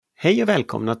Hej och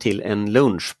välkomna till en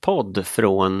lunchpodd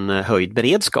från Höjd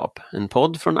beredskap, en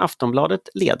podd från Aftonbladet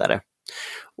Ledare.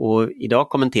 Och idag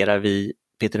kommenterar vi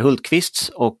Peter Hultqvists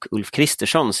och Ulf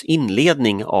Kristerssons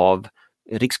inledning av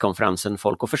rikskonferensen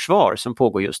Folk och Försvar som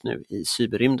pågår just nu i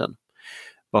cyberrymden.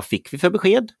 Vad fick vi för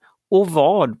besked och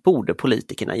vad borde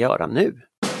politikerna göra nu?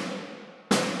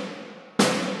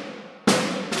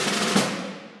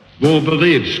 Vår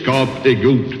beredskap är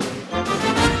god.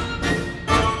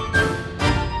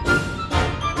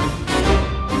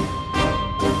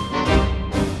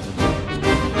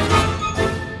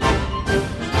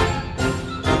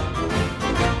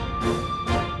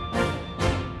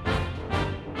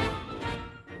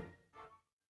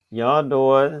 Ja,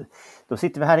 då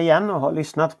sitter vi här igen och har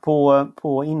lyssnat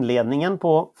på inledningen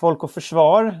på Folk och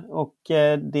Försvar. Och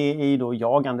det är ju då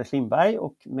jag, Anders Lindberg,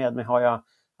 och med mig har jag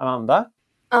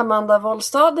Amanda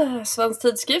Wollstad, Svensk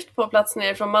tidskrift på plats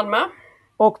nere från Malmö.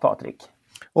 Och Patrik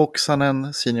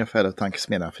Oksanen, senior fellow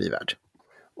tankesmedjan Frivärd.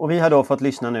 Och vi har då fått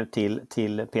lyssna nu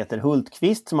till Peter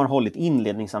Hultqvists som har hållit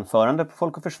inledningsanförande på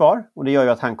Folk och Försvar. Och det gör ju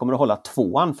att han kommer att hålla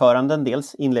 2 anföranden,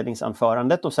 dels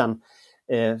inledningsanförandet och sen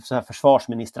så här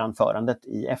försvarsministeranförandet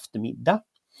i eftermiddag.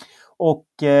 Och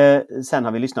sen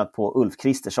har vi lyssnat på Ulf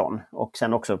Kristersson och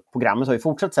sen också programmet har ju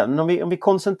fortsatt sen. Men om vi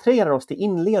koncentrerar oss till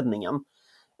inledningen,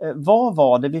 vad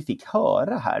var det vi fick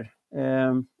höra här?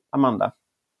 Amanda?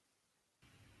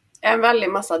 En väldig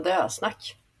massa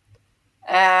dösnack.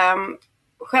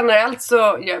 Generellt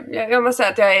så jag måste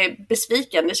säga att jag är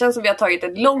besviken. Det känns som vi har tagit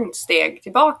ett långt steg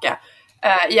tillbaka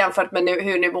jämfört med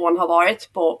hur nivån har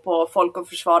varit på Folk och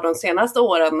Försvar de senaste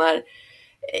åren, när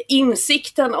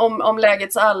insikten om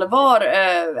lägets allvar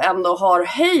ändå har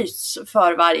höjts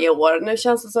för varje år. Nu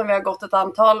känns det som vi har gått ett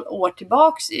antal år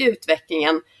tillbaks i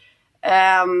utvecklingen.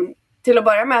 Till att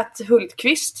börja med att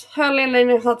Hultqvist höll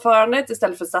inledningsanförandet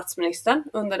istället för statsministern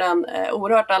under den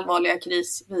oerhört allvarliga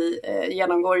kris vi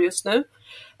genomgår just nu.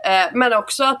 Men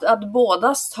också att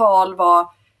bådas tal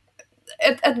var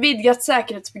ett vidgat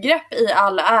säkerhetsbegrepp i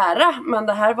all ära, men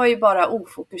det här var ju bara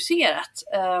ofokuserat.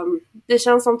 Det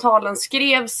känns som talen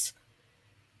skrevs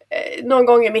någon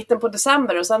gång i mitten på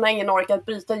december och sen har ingen orkat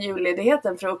bryta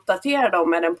julledigheten för att uppdatera dem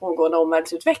med den pågående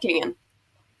omvärldsutvecklingen.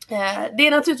 Det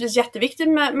är naturligtvis jätteviktigt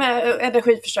med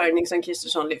energiförsörjning som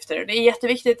Kristersson lyfter. Det är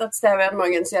jätteviktigt att stävja den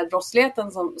organiserade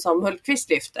brottsligheten som Hultqvist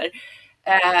lyfter.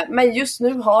 Men just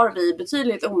nu har vi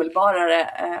betydligt omedelbarare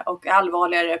och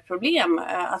allvarligare problem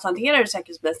att hantera ur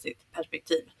säkerhetsmässigt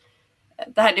perspektiv.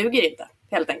 Det här duger inte,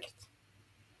 helt enkelt.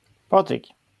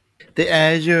 Patrik? Det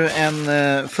är ju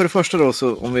för det första då,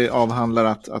 så om vi avhandlar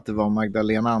att det var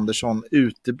Magdalena Andersson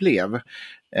uteblev,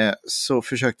 så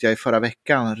försökte jag i förra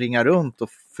veckan ringa runt och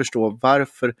förstå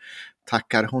varför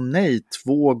tackar hon nej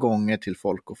 2 gånger till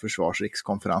Folk och Försvars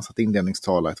rikskonferens att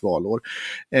inledningstala ett valår.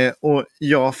 Och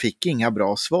jag fick inga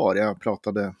bra svar. Jag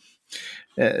pratade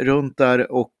runt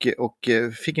där och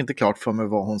fick inte klart för mig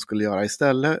vad hon skulle göra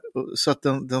istället. Så att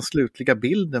den slutliga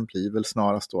bilden blir väl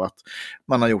snarast då att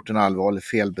man har gjort en allvarlig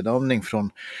felbedömning från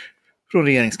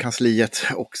regeringskansliet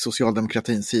och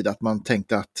socialdemokratins sida, att man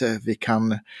tänkte att vi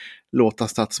kan låta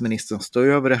statsministern stå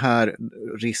över det här,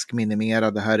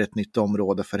 riskminimera, det här är ett nytt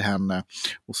område för henne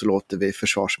och så låter vi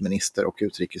försvarsminister och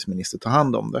utrikesminister ta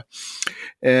hand om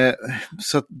det.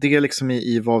 Så att det är liksom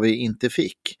i vad vi inte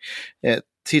fick.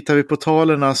 Tittar vi på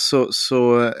talerna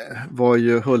så var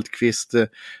ju Hultqvist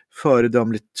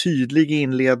föredömligt tydlig i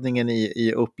inledningen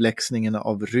i uppläxningen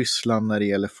av Ryssland när det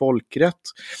gäller folkrätt.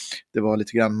 Det var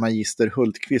lite grann magister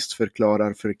Hultqvist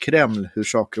förklarar för Kreml hur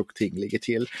saker och ting ligger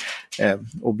till.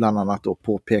 Och bland annat då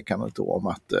påpekandet då om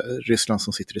att Ryssland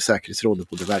som sitter i säkerhetsrådet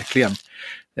borde verkligen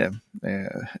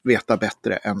veta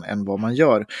bättre än vad man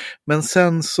gör. Men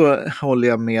sen så håller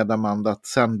jag med Amanda att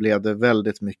sen blev det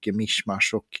väldigt mycket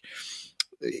mischmasch, och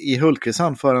i Hultqvists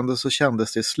anförande så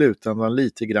kändes det i slutändan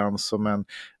lite grann som en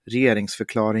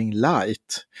regeringsförklaring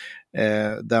light,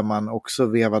 där man också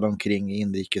vevade omkring i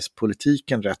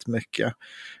inrikespolitiken rätt mycket.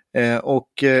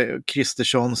 Och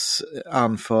Kristerssons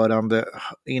anförande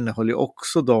innehåller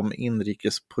också de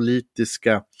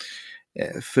inrikespolitiska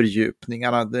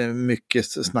fördjupningarna. Det är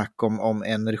mycket snack om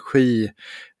energi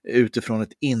utifrån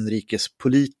ett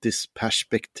inrikespolitiskt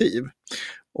perspektiv.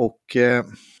 Och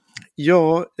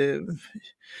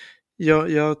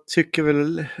jag tycker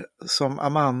väl som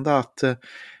Amanda att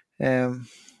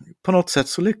på något sätt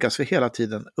så lyckas vi hela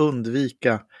tiden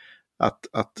undvika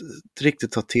att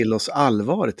riktigt ta till oss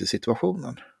allvaret i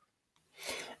situationen.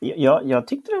 Jag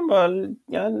tyckte de var,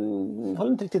 jag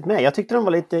håller inte riktigt med. Jag tyckte de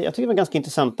var ganska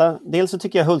intressanta. Dels så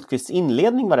tycker jag Hultqvists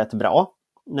inledning var rätt bra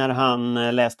när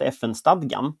han läste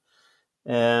FN-stadgan.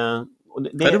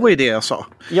 det var ju det jag sa.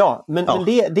 Ja, men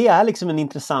det är liksom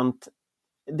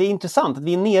det är intressant att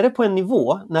vi är nere på en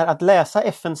nivå när att läsa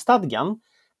FN-stadgan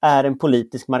är en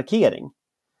politisk markering.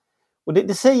 Och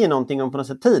det säger någonting om på något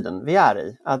sätt tiden vi är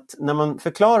i. Att när man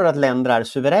förklarar att länder är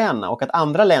suveräna och att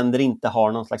andra länder inte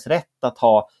har någon slags rätt att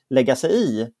lägga sig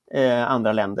i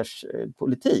andra länders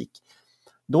politik,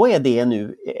 då är det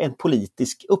nu en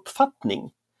politisk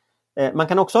uppfattning. Man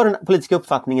kan också ha den politiska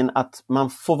uppfattningen att man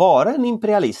får vara en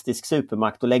imperialistisk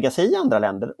supermakt och lägga sig i andra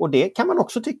länder, och det kan man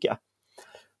också tycka.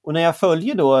 Och när jag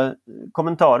följer då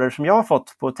kommentarer som jag har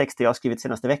fått på texter jag har skrivit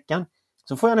senaste veckan,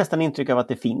 så får jag nästan intryck av att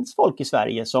det finns folk i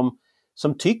Sverige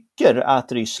som tycker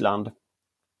att Ryssland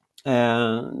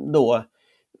då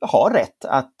har rätt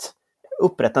att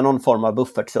upprätta någon form av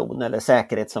buffertzon eller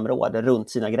säkerhetsområde runt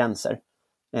sina gränser.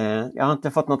 Jag har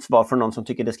inte fått något svar från någon som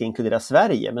tycker det ska inkludera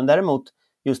Sverige, men däremot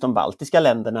just de baltiska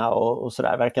länderna och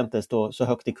sådär verkar inte stå så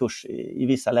högt i kurs i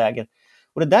vissa läger.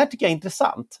 Och det där tycker jag är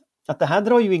intressant. Att det här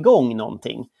drar ju igång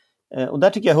någonting. Och där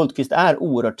tycker jag Hultqvist är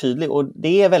oerhört tydlig, och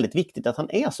det är väldigt viktigt att han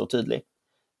är så tydlig.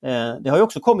 Det har ju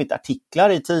också kommit artiklar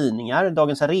i tidningar.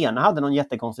 Dagens Arena hade någon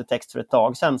jättekonstig text för ett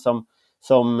tag sedan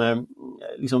som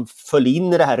liksom föll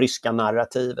in i det här ryska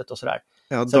narrativet och sådär.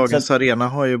 Ja, Dagens Arena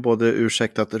har ju både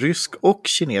ursäktat rysk och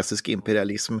kinesisk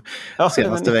imperialism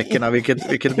senaste veckorna,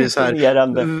 vilket blir så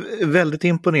här väldigt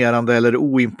imponerande eller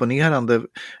oimponerande.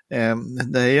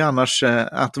 Det är ju annars,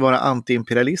 att vara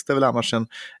antiimperialist är väl annars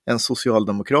en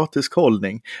socialdemokratisk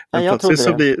hållning. Men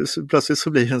plötsligt så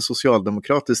blir en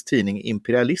socialdemokratisk tidning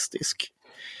imperialistisk.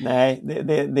 Nej,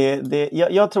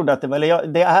 jag trodde att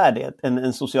det är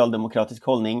en socialdemokratisk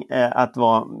hållning att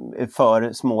vara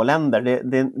för små länder.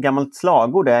 Det är ett gammalt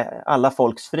slagord, alla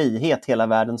folks frihet, hela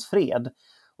världens fred.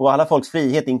 Och alla folks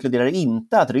frihet inkluderar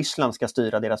inte att Ryssland ska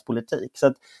styra deras politik. Så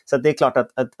att det är klart att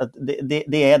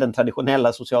det är den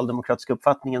traditionella socialdemokratiska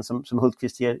uppfattningen som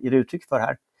Hultqvist ger uttryck för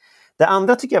här. Det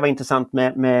andra tycker jag var intressant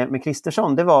med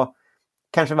Kristersson, det var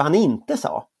kanske vad han inte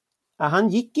sa. Han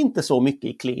gick inte så mycket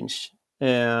i clinch.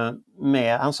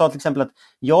 Han sa till exempel att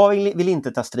jag vill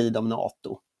inte ta strid om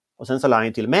NATO. Och sen så la han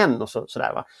ju till män och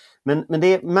sådär va. Men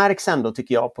det märks ändå,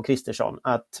 tycker jag, på Kristersson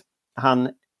att han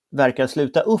verkar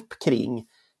sluta upp kring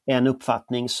en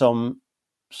uppfattning som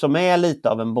är lite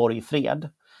av en borgfred.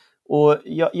 Och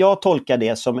jag tolkar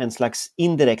det som en slags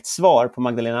indirekt svar på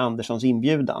Magdalena Anderssons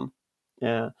inbjudan.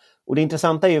 Och det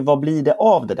intressanta är ju, vad blir det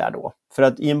av det där då? För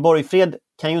att i en borgfred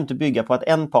kan ju inte bygga på att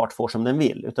en part får som den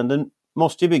vill, utan den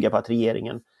måste ju bygga på att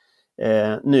regeringen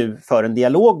nu för en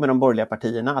dialog med de borgerliga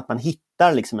partierna, att man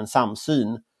hittar liksom en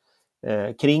samsyn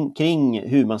kring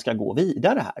hur man ska gå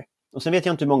vidare här. Och sen vet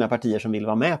jag inte hur många partier som vill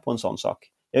vara med på en sån sak.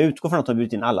 Jag utgår från att de har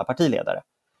bjudit in alla partiledare.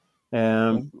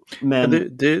 Men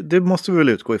det måste vi väl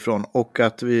utgå ifrån, och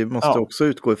att vi måste också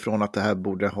utgå ifrån att det här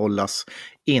borde hållas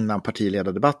innan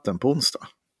partiledardebatten på onsdag.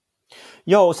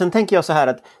 Ja, och sen tänker jag så här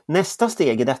att nästa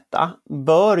steg i detta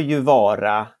bör ju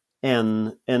vara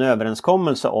en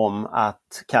överenskommelse om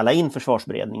att kalla in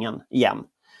Försvarsberedningen igen.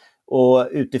 Och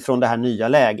utifrån det här nya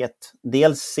läget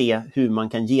dels se hur man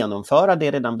kan genomföra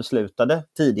det redan beslutade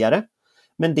tidigare,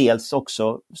 men dels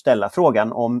också ställa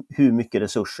frågan om hur mycket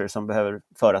resurser som behöver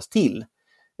föras till.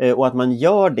 Och att man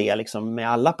gör det liksom med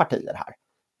alla partier här.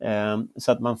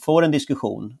 Så att man får en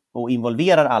diskussion och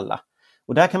involverar alla.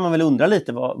 Och där kan man väl undra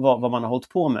lite vad man har hållit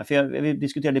på med. För vi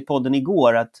diskuterade i podden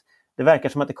igår att det verkar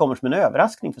som att det kommer som en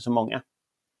överraskning för så många.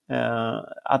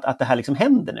 Att det här liksom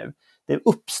händer nu. Det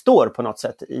uppstår på något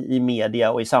sätt i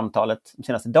media och i samtalet de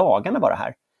senaste dagarna bara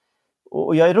här.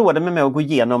 Och jag rådde mig med att gå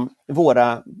igenom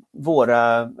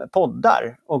våra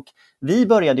poddar. Och vi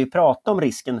började ju prata om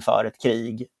risken för ett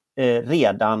krig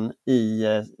redan i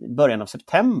början av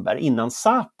september, innan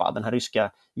Zapad, den här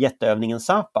ryska jätteövningen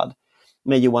Zapad,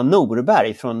 med Johan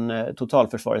Norberg från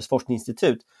Totalförsvarets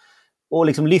forskningsinstitut, och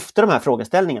liksom lyfte de här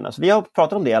frågeställningarna. Så vi har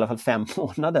pratat om det i alla fall 5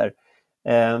 månader.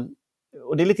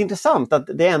 Och det är lite intressant att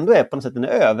det ändå är på något sätt en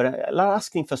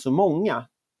överraskning för så många.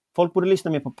 Folk borde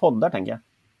lyssna mer på poddar, tänker jag.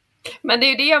 Men det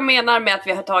är det jag menar med att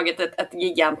vi har tagit ett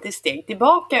gigantiskt steg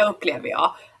tillbaka, upplever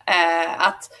jag.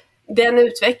 Att den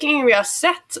utvecklingen vi har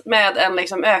sett med en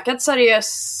liksom ökad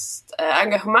seriöst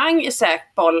engagemang i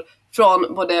Säpol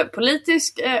från både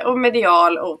politisk och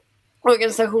medial och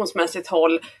organisationsmässigt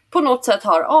håll på något sätt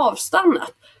har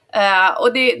avstannat.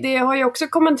 Och det har ju också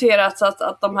kommenterats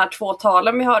att de här 2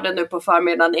 talen vi hörde nu på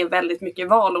förmiddagen är väldigt mycket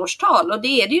valårstal, och det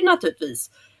är det ju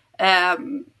naturligtvis.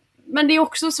 Men det är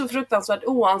också så fruktansvärt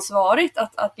oansvarigt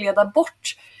att leda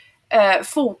bort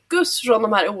fokus från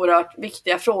de här oerhört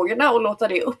viktiga frågorna och låta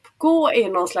det uppgå i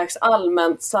någon slags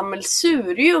allmänt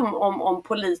sammelsurium om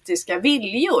politiska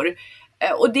viljor.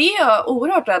 Och det är jag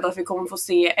oerhört rädd att vi kommer få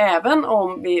se, även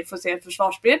om vi får se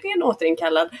Försvarsberedningen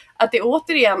återinkallad, att det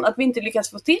återigen, att vi inte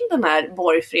lyckas få till den här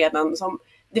borgfreden som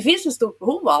det finns ett stort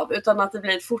behov av, utan att det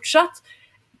blir ett fortsatt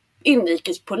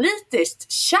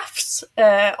inrikespolitiskt tjafs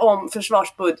om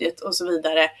försvarsbudget och så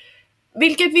vidare.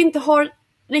 Vilket vi inte har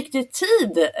riktigt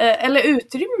tid eller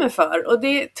utrymme för. Och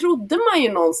det trodde man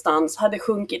ju någonstans hade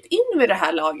sjunkit in vid det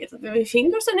här laget. Att vi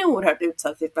befinner oss i en oerhört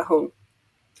utsatt situation.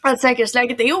 Att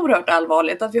säkerhetsläget är oerhört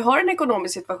allvarligt. Att vi har en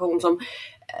ekonomisk situation som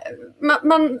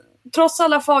man trots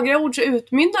alla fagra ord så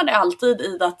utmynnar det alltid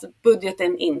i att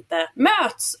budgeten inte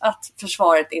möts. Att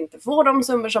försvaret inte får de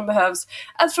summor som behövs.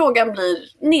 Att frågan blir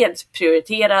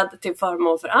nedprioriterad till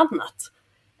förmån för annat.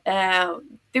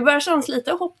 Det börjar kännas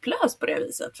lite hopplöst på det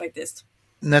viset faktiskt.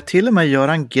 När till och med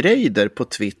Göran Greider på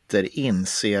Twitter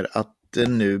inser att det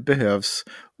nu behövs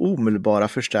omedelbara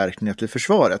förstärkningar till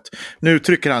försvaret. Nu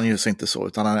uttrycker han ju sig inte så,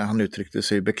 utan han uttryckte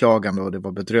sig beklagande och det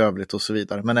var bedrövligt och så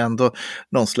vidare. Men ändå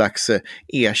någon slags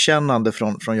erkännande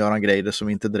från Göran Greider, som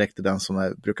inte direkt är den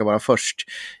som brukar vara först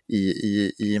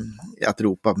i att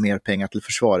ropa mer pengar till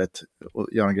försvaret. Och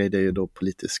Göran Greider är ju då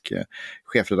politisk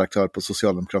chefredaktör på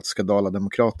socialdemokratiska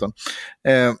Dala-demokraten.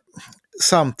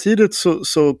 Samtidigt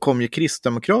så kom ju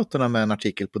Kristdemokraterna med en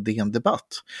artikel på DN Debatt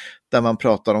där man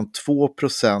pratar om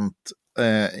 2%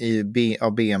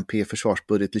 av BNP i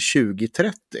försvarsbudget till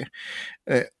 2030.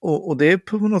 Och det är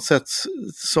på något sätt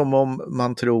som om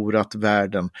man tror att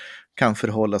världen kan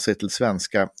förhålla sig till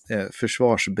svenska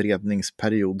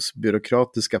försvarsberedningsperiods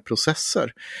byråkratiska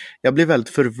processer. Jag blir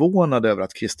väldigt förvånad över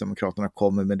att Kristdemokraterna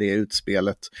kommer med det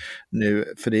utspelet nu,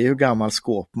 för det är ju gammal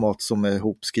skåpmat som är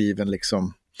ihopskriven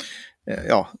liksom.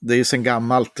 Ja, det är ju sen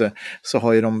gammalt, så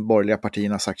har ju de borgerliga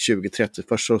partierna sagt 2030.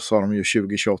 Först så sa de ju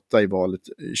 2028 i valet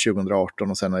 2018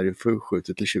 och sen är det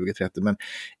förskjutet till 2030. Men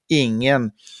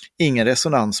ingen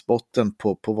resonansbotten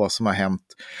på vad som har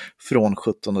hänt från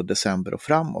 17 december och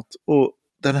framåt. Och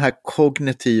den här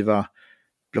kognitiva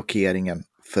blockeringen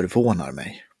förvånar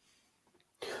mig.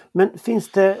 Men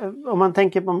finns det, om man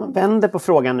vänder på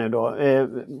frågan nu då,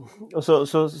 och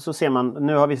så ser man,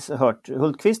 nu har vi hört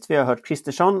Hultqvist, vi har hört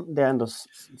Kristersson, det är ändå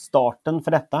starten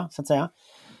för detta så att säga.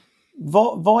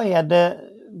 Vad är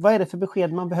det för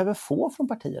besked man behöver få från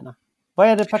partierna? Vad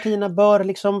är det partierna bör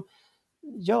liksom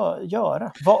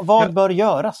göra? Vad bör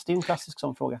göras? Det är en klassisk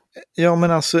sån fråga. Ja,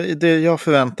 men alltså det jag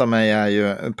förväntar mig är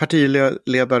ju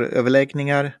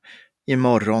partiledaröverläggningar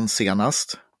imorgon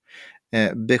senast.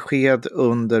 Besked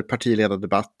under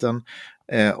partiledardebatten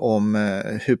om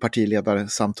hur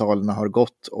partiledarsamtalen har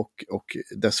gått och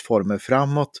dess former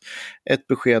framåt. Ett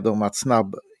besked om att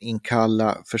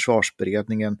snabbinkalla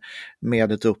Försvarsberedningen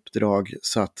med ett uppdrag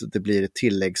så att det blir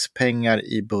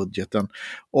tilläggspengar i budgeten,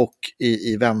 och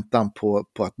i väntan på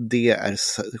att det är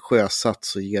sjösatt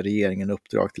så ger regeringen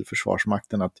uppdrag till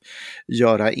Försvarsmakten att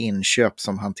göra inköp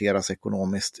som hanteras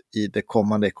ekonomiskt i det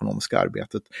kommande ekonomiska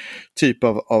arbetet. Typ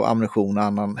av ammunition och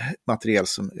annan materiel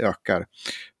som ökar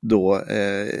då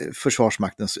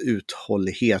Försvarsmaktens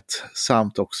uthållighet,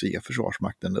 samt också ge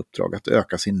Försvarsmakten uppdrag att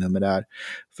öka sin numerär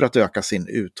för att öka sin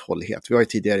uthållighet. Vi har ju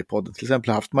tidigare i podden till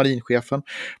exempel haft marinchefen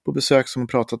på besök som har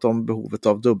pratat om behovet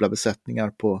av dubbla besättningar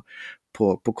på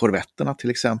korvetterna till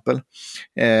exempel.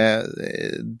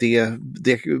 Det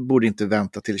borde inte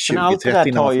vänta till 2030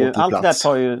 innan man får till plats. Allt det där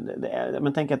tar ju,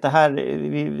 men tänk att det här,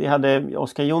 vi hade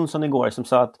Oskar Jonsson igår som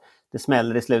sa att det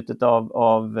smäller i slutet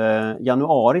av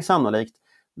januari sannolikt.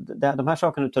 De här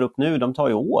sakerna du tar upp nu, de tar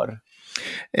ju år.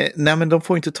 Nej, men de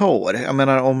får inte ta år. Jag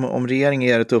menar, om regeringen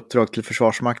ger ett uppdrag till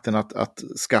Försvarsmakten att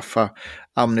skaffa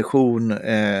ammunition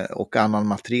och annan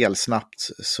materiel snabbt,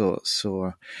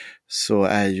 så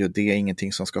är ju det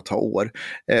ingenting som ska ta år.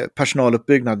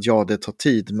 Personaluppbyggnad, ja, det tar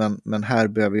tid, men här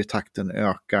behöver ju takten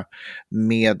öka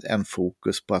med en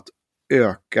fokus på att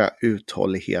öka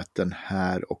uthålligheten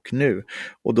här och nu.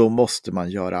 Och då måste man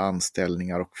göra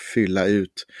anställningar och fylla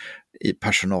ut i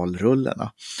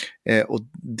personalrullerna. Och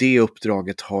det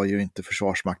uppdraget har ju inte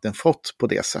Försvarsmakten fått på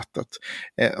det sättet.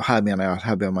 Här menar jag att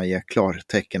här behöver man ge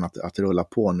klartecken att rulla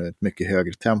på nu ett mycket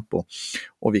högre tempo.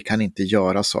 Och vi kan inte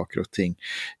göra saker och ting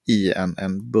i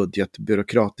en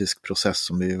budgetbyråkratisk process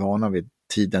som vi är vana vid.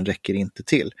 Tiden räcker inte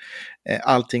till.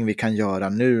 Allting vi kan göra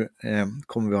nu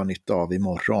kommer vi ha nytta av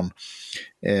imorgon.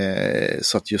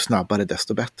 Så att ju snabbare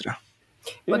desto bättre.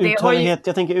 Uthållighet,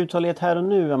 jag tänker uthållighet här och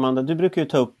nu, Amanda. Du brukar ju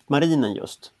ta upp marinen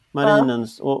just.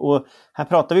 Marinens, och här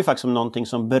pratar vi faktiskt om någonting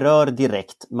som berör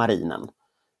direkt marinen.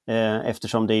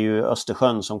 Eftersom det är ju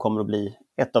Östersjön som kommer att bli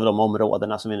ett av de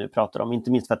områdena som vi nu pratar om.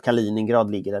 Inte minst för att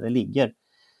Kaliningrad ligger där det ligger.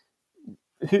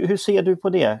 Hur ser du på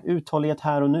det? Uthållighet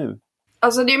här och nu?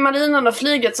 Alltså det är marinen och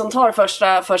flyget som tar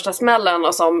första smällen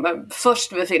och som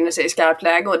först befinner sig i skarpt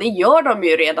läge, och det gör de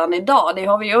ju redan idag. Det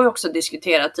har vi ju också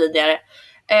diskuterat tidigare.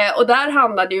 Och där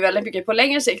handlar det ju väldigt mycket på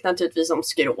längre sikt naturligtvis om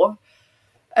skrov.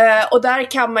 Och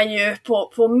där kan man ju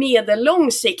på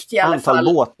medellång sikt i alla fall...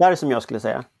 Antal båtar som jag skulle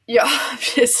säga. Ja,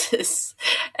 precis.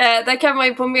 Där kan man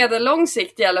ju på medellång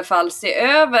sikt i alla fall se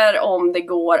över om det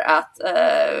går att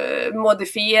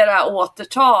modifiera,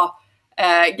 återta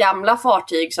gamla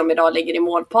fartyg som idag ligger i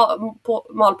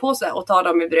malpåse och ta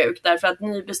dem i bruk. Därför att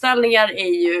nybeställningar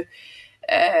är ju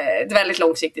ett väldigt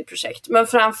långsiktigt projekt. Men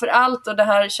framförallt, och det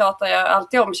här tjatar jag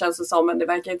alltid om känns det som, men det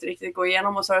verkar inte riktigt gå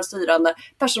igenom och så är styrande,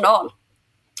 personal.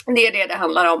 Det är det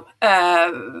handlar om.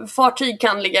 Fartyg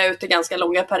kan ligga ute ganska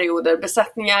långa perioder.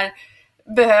 Besättningar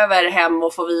behöver hem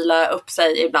och få vila upp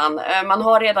sig ibland. Man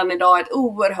har redan idag ett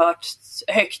oerhört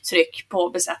högt tryck på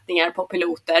besättningar, på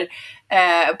piloter.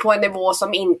 På en nivå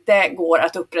som inte går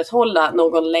att upprätthålla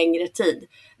någon längre tid.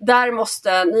 Där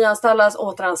måste nyanställas,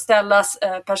 återanställas.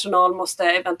 Personal måste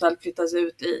eventuellt flyttas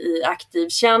ut i aktiv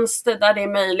tjänst där det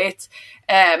är möjligt.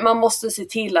 Man måste se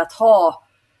till att ha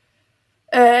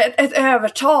ett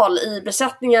övertal i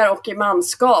besättningar och i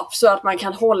manskap så att man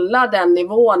kan hålla den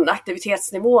nivån,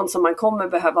 aktivitetsnivån som man kommer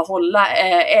behöva hålla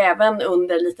även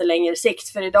under lite längre sikt.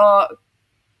 För idag,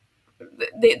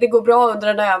 det går bra under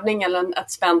en övning eller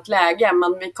ett spänt läge,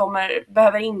 men vi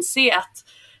behöver inse att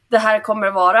det här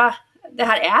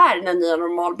är den nya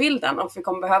normalbilden och vi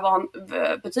kommer behöva ha en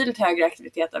betydligt högre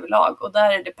aktivitet överlag, och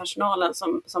där är det personalen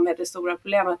som är det stora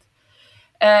problemet.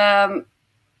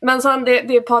 Men sen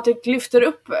det Patrik lyfter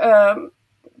upp,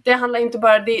 det handlar inte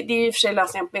bara, det är ju för sig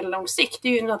lösningen på medellång sikt, det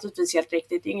är ju naturligtvis helt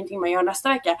riktigt, det är ingenting man gör nästa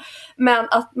vecka. Men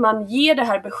att man ger det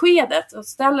här beskedet och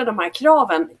ställer de här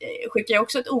kraven skickar ju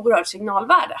också ett oerhört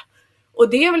signalvärde. Och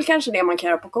det är väl kanske det man kan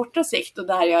göra på korta sikt, och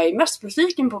där jag är mest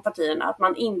besviken på partierna, att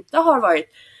man inte har varit...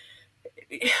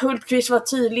 Hultqvist var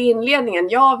tydlig i inledningen.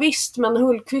 Ja visst, men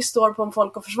Hultqvist står på en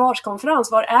folk- och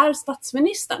försvarskonferens. Var är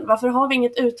statsministern? Varför har vi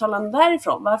inget uttalande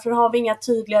därifrån? Varför har vi inga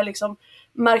tydliga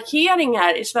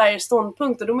markeringar i Sveriges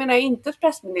ståndpunkt? Och då menar jag inte ett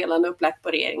pressmeddelande upplagt på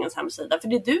regeringens hemsida, för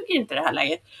det duger inte i det här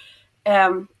läget.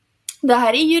 Det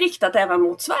här är ju riktat även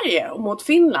mot Sverige och mot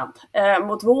Finland.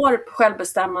 Mot vår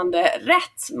självbestämmande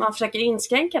rätt. Man försöker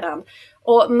inskränka den.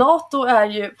 Och NATO är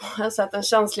ju på ett sätt en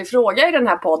känslig fråga i den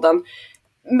här podden.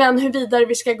 Men hur vidare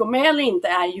vi ska gå med eller inte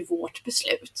är ju vårt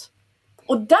beslut.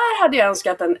 Och där hade jag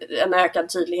önskat en ökad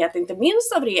tydlighet, inte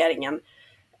minst av regeringen.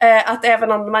 Att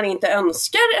även om man inte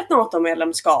önskar ett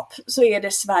NATO-medlemskap så är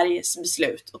det Sveriges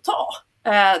beslut att ta.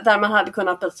 Där man hade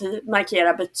kunnat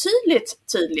markera betydligt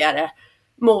tydligare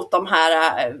mot de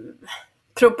här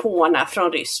propåerna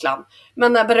från Ryssland.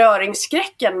 Men när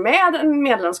beröringsskräcken med en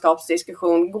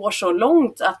medlemskapsdiskussion går så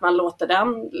långt att man låter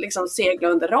den segla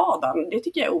under radarn, det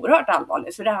tycker jag är oerhört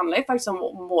allvarligt. För det handlar ju faktiskt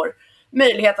om vår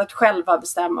möjlighet att själva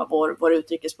bestämma vår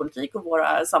utrikespolitik och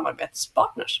våra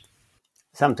samarbetspartners.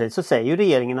 Samtidigt så säger ju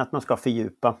regeringen att man ska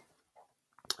fördjupa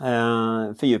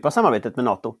samarbetet med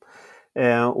NATO.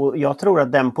 Och jag tror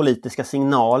att den politiska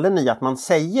signalen i att man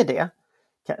säger det,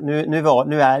 nu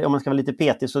är, om man ska vara lite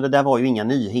petig, så det där var ju inga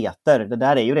nyheter. Det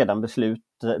där är ju redan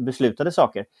beslutade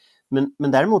saker.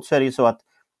 Men däremot så är det ju så att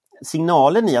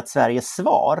signalen i att Sveriges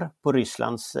svar på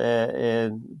Rysslands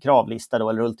kravlista då,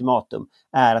 eller ultimatum,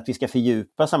 är att vi ska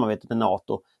fördjupa samarbetet med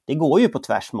NATO. Det går ju på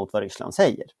tvärs mot vad Ryssland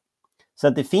säger. Så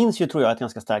att det finns ju, tror jag, ett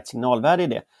ganska starkt signalvärde i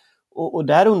det. Och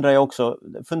där undrar jag också,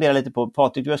 fundera lite på,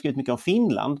 Patrik, du har skrivit mycket om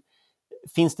Finland.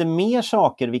 Finns det mer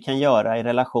saker vi kan göra i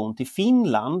relation till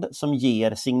Finland som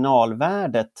ger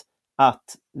signalvärdet att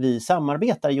vi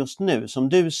samarbetar just nu, som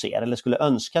du ser eller skulle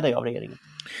önska dig av regeringen?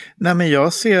 Nej, men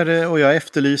jag ser det, och jag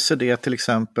efterlyser det, till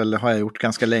exempel har jag gjort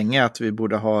ganska länge, att vi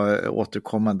borde ha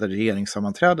återkommande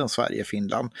regeringssammanträden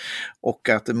Sverige-Finland, och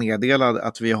att meddela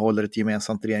att vi håller ett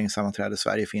gemensamt regeringssammanträde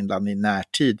Sverige-Finland i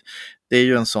närtid. Det är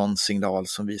ju en sån signal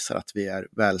som visar att vi är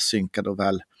väl synkade och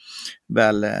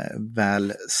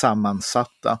väl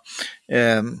sammansatta.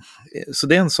 Så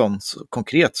det är en sån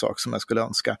konkret sak som jag skulle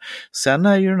önska. Sen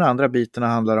är ju den andra biten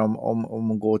handlar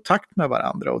om att gå i takt med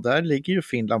varandra, och där ligger ju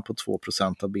Finland på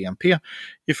 2% av BNP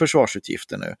i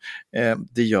försvarsutgifter nu.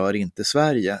 Det gör inte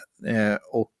Sverige.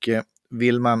 Och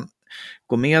vill man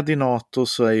gå med i NATO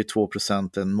så är ju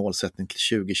 2% en målsättning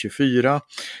till 2024.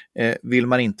 Vill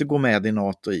man inte gå med i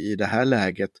NATO i det här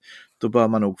läget, då bör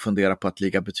man nog fundera på att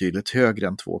ligga betydligt högre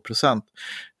än 2%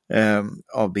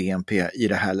 av BNP i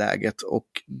det här läget. Och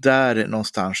där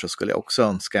någonstans så skulle jag också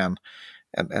önska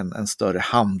en större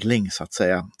handling, så att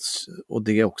säga. Och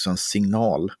det är också en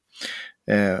signal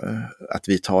att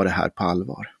vi tar det här på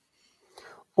allvar.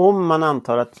 Om man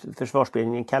antar att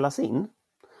Försvarsberedningen kallas in,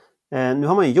 Nu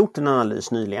har man ju gjort en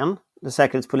analys nyligen. Det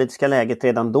säkerhetspolitiska läget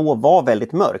redan då var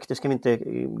väldigt mörkt. Det ska vi inte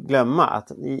glömma,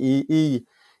 att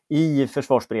i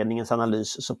Försvarsberedningens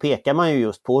analys så pekar man ju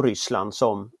just på Ryssland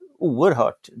som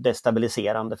oerhört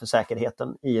destabiliserande för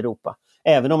säkerheten i Europa.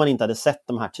 Även om man inte hade sett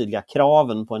de här tydliga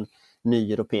kraven på en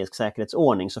ny europeisk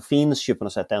säkerhetsordning, så finns ju på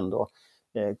något sätt ändå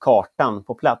kartan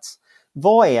på plats.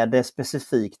 Vad är det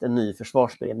specifikt en ny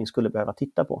försvarsberedning skulle behöva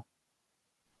titta på?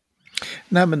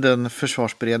 Nej, men den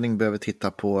försvarsberedning behöver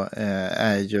titta på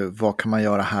är ju vad kan man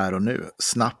göra här och nu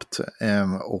snabbt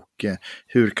och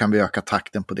hur kan vi öka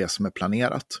takten på det som är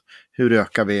planerat. Hur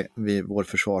ökar vi vår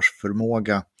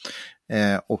försvarsförmåga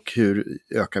och hur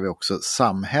ökar vi också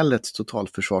samhällets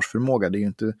totalförsvarsförmåga. Det är ju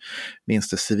inte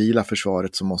minst det civila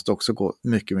försvaret som måste också gå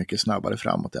mycket, mycket snabbare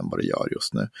framåt än vad det gör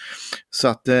just nu. Så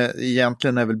att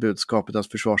egentligen är väl budskapet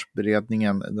att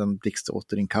försvarsberedningen, den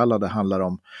blixtåterinkallade, handlar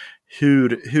om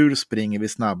hur springer vi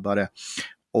snabbare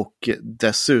och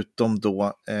dessutom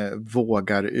då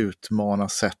vågar utmana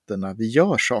sätten när vi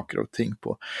gör saker och ting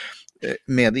på.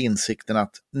 Med insikten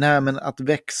att att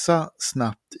växa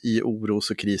snabbt i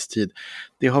oros- och kristid,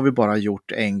 det har vi bara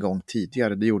gjort en gång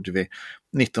tidigare. Det gjorde vi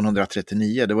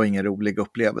 1939, det var ingen rolig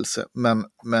upplevelse.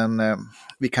 Men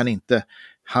vi kan inte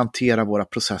hantera våra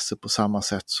processer på samma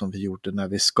sätt som vi gjorde när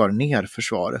vi skar ner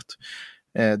försvaret.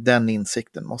 Den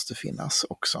insikten måste finnas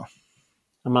också.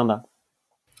 Amanda?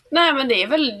 Nej, men det är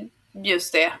väl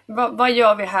just det. Vad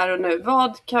gör vi här och nu?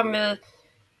 Vad kan vi...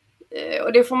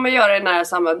 Och det får man göra i nära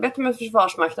samarbete med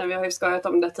Försvarsmakten. Vi har ju skojat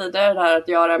om det tidigare, där att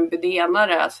göra en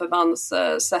bedenare, att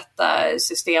förbandssätta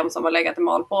system som har legat i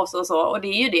malpåse och så. Och det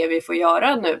är ju det vi får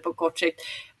göra nu på kort sikt.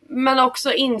 Men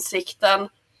också insikten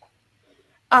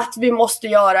att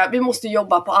vi måste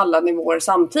jobba på alla nivåer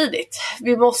samtidigt.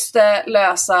 Vi måste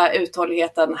lösa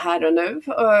uthålligheten här och nu.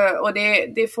 Och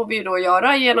det får vi då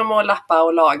göra genom att lappa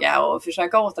och laga och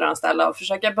försöka återanställa och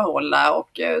försöka behålla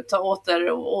och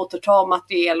återta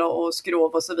materiel och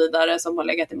skrov och så vidare som har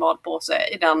legat i malpåse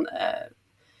i den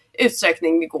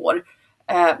utsträckning det går.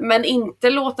 Men inte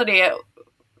låta det...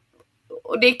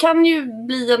 Och det kan ju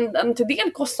bli en till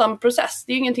del kostsam process.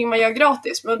 Det är ju ingenting man gör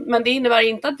gratis. Men det innebär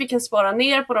inte att vi kan spara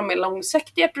ner på de mer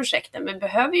långsiktiga projekten. Vi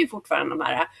behöver ju fortfarande de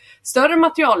här större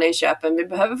materialinköpen. Vi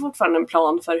behöver fortfarande en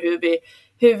plan för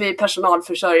hur vi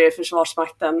personalförsörjer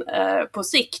Försvarsmakten på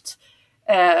sikt.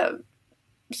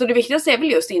 Så det viktigaste är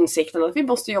väl just insikten att vi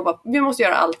måste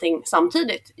göra allting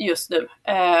samtidigt just nu.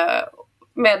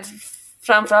 Med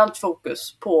framförallt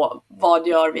fokus på vad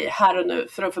gör vi här och nu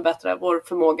för att förbättra vår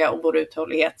förmåga och vår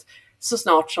uthållighet så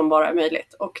snart som bara är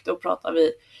möjligt. Och då pratar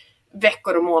vi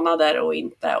veckor och månader och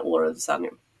inte år och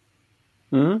decennium.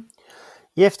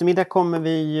 I eftermiddag kommer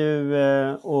vi ju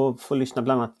att få lyssna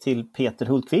bland annat till Peter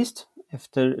Hultqvists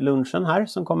efter lunchen här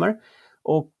som kommer.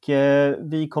 Och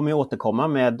vi kommer ju återkomma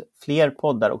med fler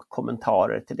poddar och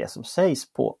kommentarer till det som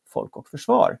sägs på Folk och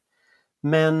Försvar.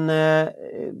 Men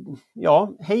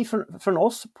hej från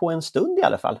oss på en stund i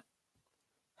alla fall.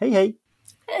 Hej hej!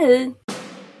 Hej!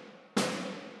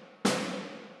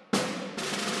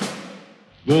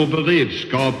 Vår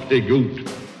beredskap är god.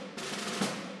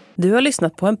 Du har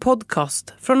lyssnat på en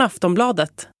podcast från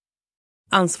Aftonbladet.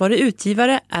 Ansvarig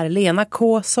utgivare är Lena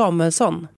K. Samuelsson.